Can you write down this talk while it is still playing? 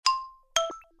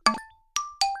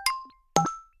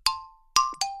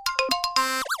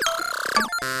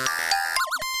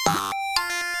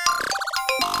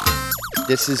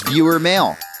This is viewer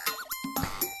mail.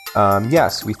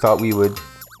 Yes, we thought we would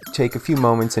take a few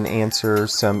moments and answer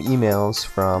some emails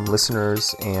from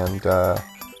listeners, and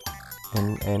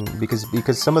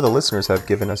because some of the listeners have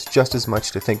given us just as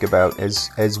much to think about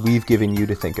as we've given you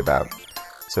to think about.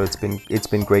 So it's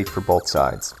been great for both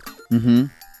sides. Mm-hmm.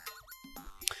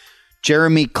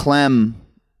 Jeremy Clem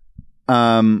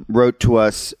wrote to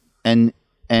us and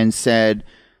said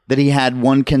that he had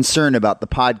one concern about the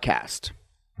podcast.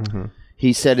 Mm-hmm.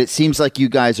 He said, it seems like you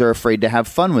guys are afraid to have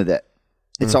fun with it.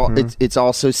 It's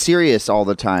all so serious all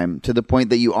the time, to the point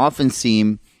that you often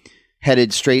seem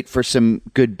headed straight for some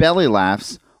good belly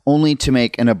laughs, only to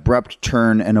make an abrupt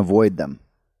turn and avoid them.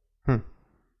 What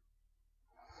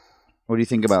do you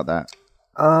think about that?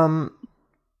 I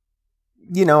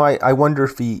wonder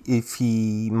if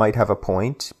he might have a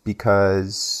point,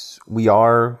 because we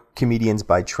are comedians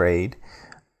by trade.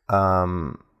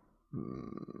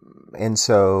 And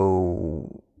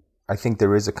so I think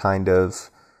there is a kind of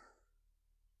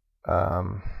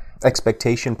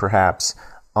expectation, perhaps,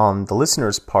 on the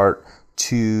listener's part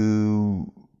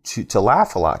to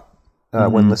laugh a lot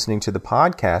when listening to the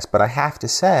podcast. But I have to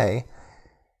say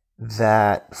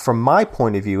that from my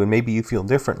point of view, and maybe you feel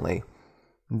differently,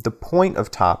 the point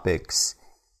of topics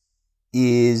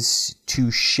is to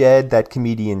shed that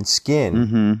comedian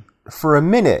skin for a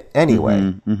minute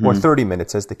anyway, or 30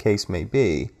 minutes as the case may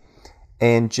be,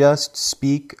 and just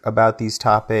speak about these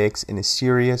topics in a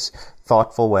serious,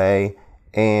 thoughtful way,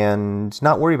 and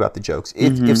not worry about the jokes.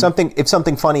 If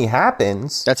something funny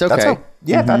happens, that's okay.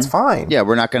 That's fine. Yeah,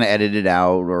 we're not going to edit it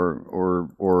out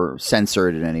or censor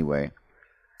it in any way.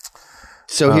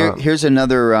 So here's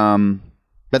another.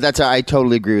 But I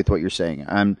totally agree with what you're saying.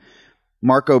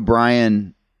 Mark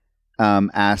O'Brien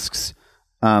asks.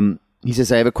 He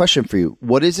says, "I have a question for you.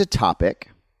 What is a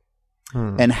topic,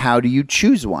 and how do you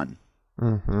choose one?"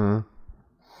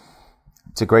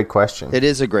 It's a great question. It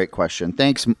is a great question.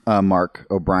 Thanks, Mark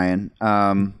O'Brien.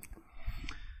 And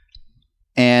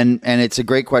it's a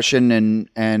great question.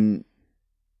 And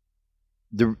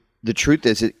the truth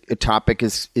is, a topic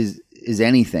is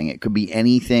anything. It could be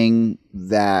anything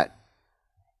that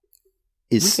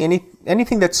is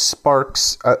anything that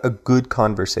sparks a good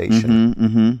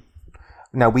conversation.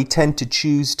 Now, we tend to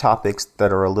choose topics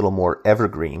that are a little more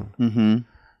evergreen.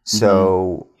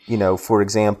 So, for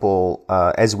example,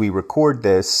 as we record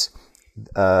this,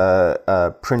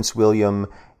 Prince William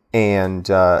and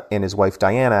his wife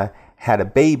Diana had a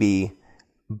baby,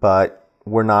 but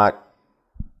we're not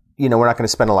going to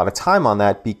spend a lot of time on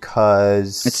that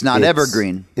because it's not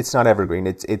evergreen. It's not evergreen.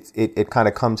 It kind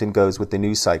of comes and goes with the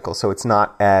news cycle, so it's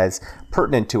not as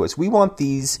pertinent to us. We want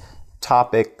these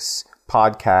topics,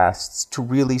 podcasts, to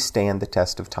really stand the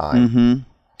test of time.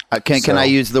 Can I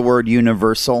use the word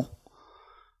universal?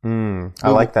 I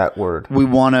like that word. We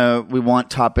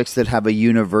want topics that have a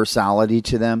universality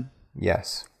to them.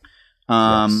 Yes.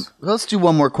 Let's do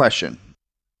one more question.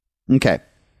 Okay.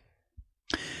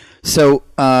 So,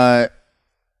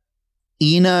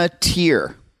 Ina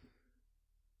Tier,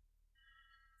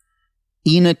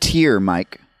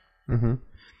 Mike,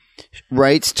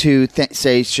 writes to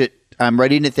say, I'm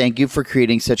ready to thank you for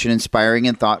creating such an inspiring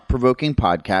and thought-provoking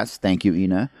podcast. Thank you,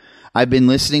 Ina. I've been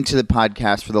listening to the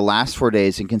podcast for the last 4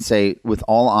 days and can say with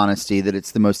all honesty that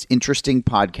it's the most interesting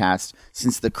podcast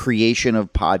since the creation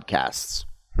of podcasts.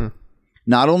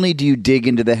 Not only do you dig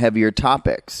into the heavier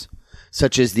topics,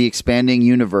 such as the expanding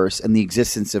universe and the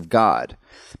existence of God,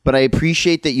 but I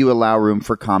appreciate that you allow room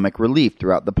for comic relief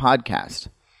throughout the podcast.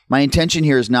 My intention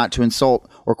here is not to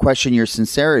insult or question your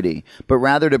sincerity, but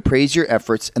rather to praise your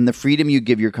efforts and the freedom you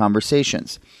give your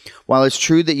conversations. While it's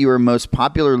true that you are most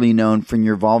popularly known for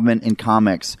your involvement in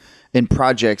comics and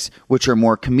projects which are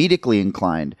more comedically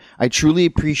inclined, I truly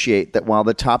appreciate that while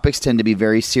the topics tend to be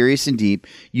very serious and deep,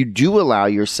 you do allow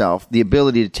yourself the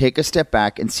ability to take a step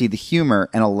back and see the humor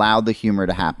and allow the humor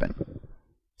to happen.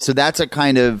 So that's a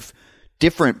kind of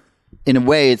different, in a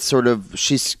way, it's sort of,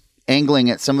 she's angling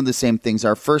at some of the same things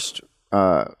our first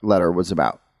letter was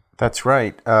about. That's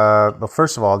right. Well,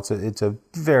 first of all, it's a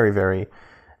very, very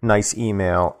nice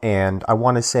email, and I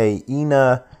want to say,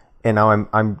 Ina, and now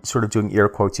I'm sort of doing air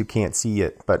quotes. You can't see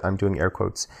it, but I'm doing air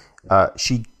quotes.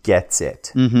 She gets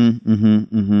it.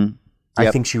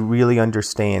 I think she really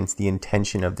understands the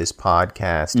intention of this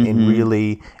podcast, and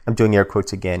really, I'm doing air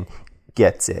quotes again,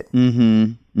 gets it.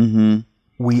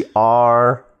 We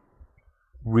are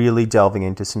really delving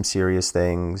into some serious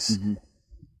things,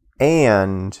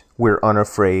 and we're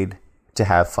unafraid to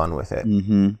have fun with it.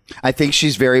 I think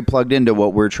she's very plugged into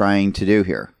what we're trying to do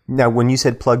here. Now, when you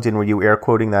said plugged in, were you air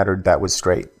quoting that, or that was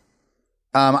straight?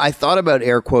 I thought about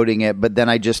air quoting it, but then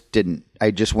I just didn't. I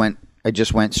just went I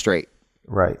just went straight.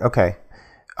 Right. Okay.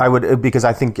 I would, because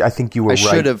I think you were right.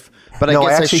 I should have, but I no,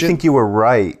 guess I actually think you were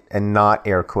right and not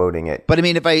air quoting it. But I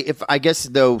mean, if I guess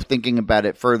though, thinking about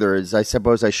it further, is I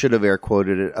suppose I should have air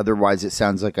quoted it. Otherwise, it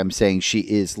sounds like I'm saying she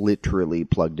is literally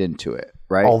plugged into it,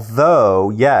 right?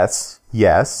 Although, yes,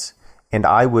 and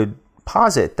I would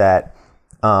posit that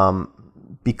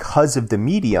because of the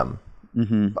medium,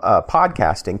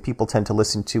 podcasting, people tend to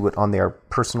listen to it on their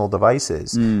personal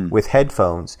devices with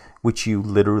headphones, which you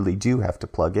literally do have to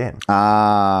plug in.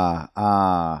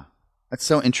 That's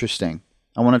so interesting.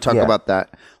 I want to talk about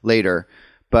that later.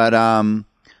 But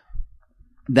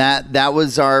that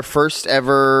was our first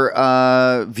ever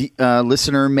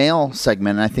listener mail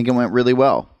segment, and I think it went really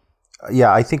well.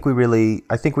 Yeah, I think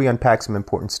we unpacked some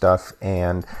important stuff,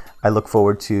 and I look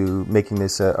forward to making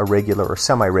this a regular or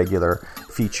semi-regular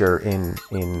feature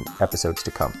in episodes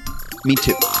to come. Me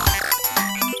too.